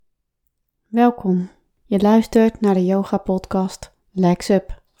Welkom. Je luistert naar de yoga podcast Legs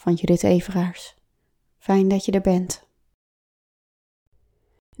Up van Judith Everaars. Fijn dat je er bent.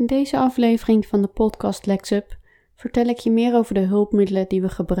 In deze aflevering van de podcast Legs Up vertel ik je meer over de hulpmiddelen die we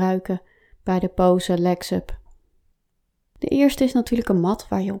gebruiken bij de pose Legs Up. De eerste is natuurlijk een mat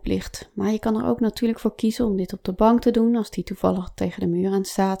waar je op ligt, maar je kan er ook natuurlijk voor kiezen om dit op de bank te doen als die toevallig tegen de muur aan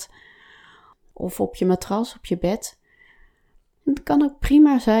staat, of op je matras, op je bed. Het kan ook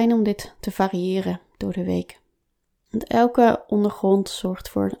prima zijn om dit te variëren door de week. Want elke ondergrond zorgt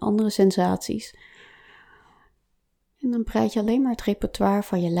voor andere sensaties. En dan breid je alleen maar het repertoire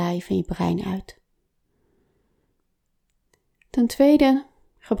van je lijf en je brein uit. Ten tweede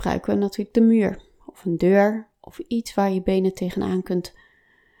gebruiken we natuurlijk de muur of een deur of iets waar je benen tegenaan kunt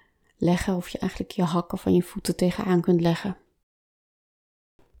leggen of je eigenlijk je hakken van je voeten tegenaan kunt leggen.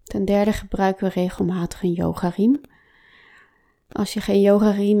 Ten derde gebruiken we regelmatig een yogariem. Als je geen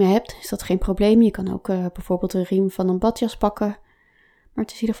yogariem hebt, is dat geen probleem. Je kan ook bijvoorbeeld een riem van een badjas pakken. Maar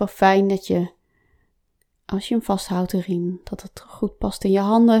het is in ieder geval fijn dat je, als je hem vasthoudt, de riem, dat het goed past in je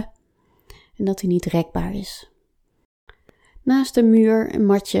handen en dat hij niet rekbaar is. Naast de muur, een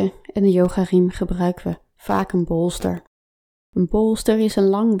matje en een yogariem gebruiken we vaak een bolster. Een bolster is een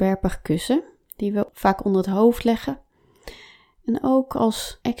langwerpig kussen die we vaak onder het hoofd leggen. En ook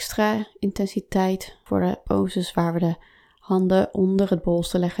als extra intensiteit voor de poses waar we de handen onder het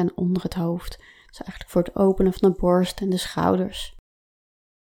bolster leggen en onder het hoofd. Dus eigenlijk voor het openen van de borst en de schouders.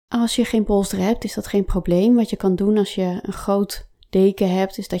 Als je geen bolster hebt, is dat geen probleem. Wat je kan doen als je een groot deken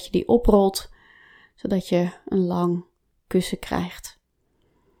hebt, is dat je die oprolt, zodat je een lang kussen krijgt.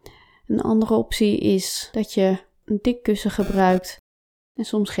 Een andere optie is dat je een dik kussen gebruikt. En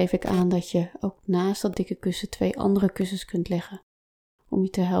soms geef ik aan dat je ook naast dat dikke kussen 2 andere kussens kunt leggen, om je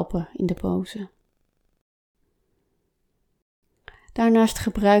te helpen in de pose. Daarnaast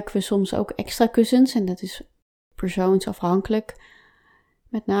gebruiken we soms ook extra kussens en dat is persoonsafhankelijk.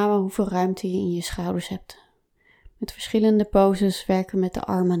 Met name hoeveel ruimte je in je schouders hebt. Met verschillende poses werken we met de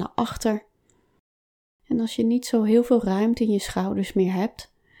armen naar achter. En als je niet zo heel veel ruimte in je schouders meer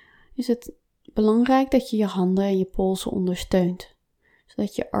hebt, is het belangrijk dat je je handen en je polsen ondersteunt.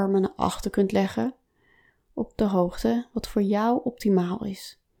 Zodat je armen naar achter kunt leggen op de hoogte wat voor jou optimaal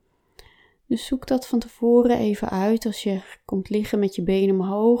is. Dus zoek dat van tevoren even uit als je komt liggen met je benen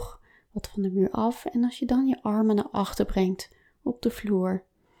omhoog, wat van de muur af. En als je dan je armen naar achter brengt op de vloer.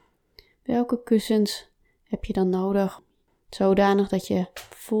 Welke kussens heb je dan nodig? Zodanig dat je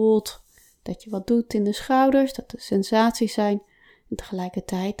voelt dat je wat doet in de schouders, dat er sensaties zijn. En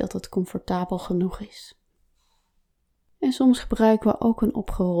tegelijkertijd dat het comfortabel genoeg is. En soms gebruiken we ook een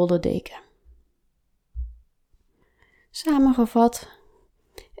opgerolde deken. Samengevat,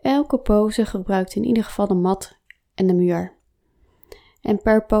 elke pose gebruikt in ieder geval de mat en de muur. En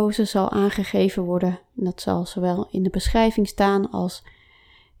per pose zal aangegeven worden, en dat zal zowel in de beschrijving staan als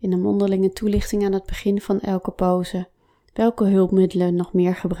in een mondelinge toelichting aan het begin van elke pose, welke hulpmiddelen nog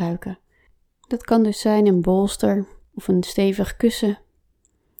meer gebruiken. Dat kan dus zijn een bolster of een stevig kussen,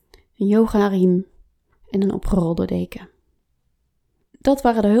 een yogariem en een opgerolde deken. Dat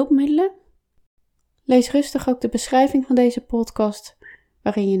waren de hulpmiddelen. Lees rustig ook de beschrijving van deze podcast,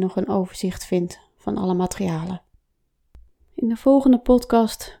 waarin je nog een overzicht vindt van alle materialen. In de volgende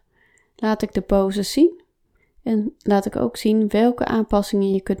podcast laat ik de poses zien en laat ik ook zien welke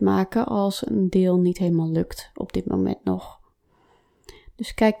aanpassingen je kunt maken als een deel niet helemaal lukt op dit moment nog.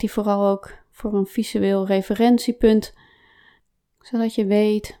 Dus kijk die vooral ook voor een visueel referentiepunt, zodat je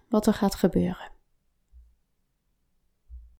weet wat er gaat gebeuren.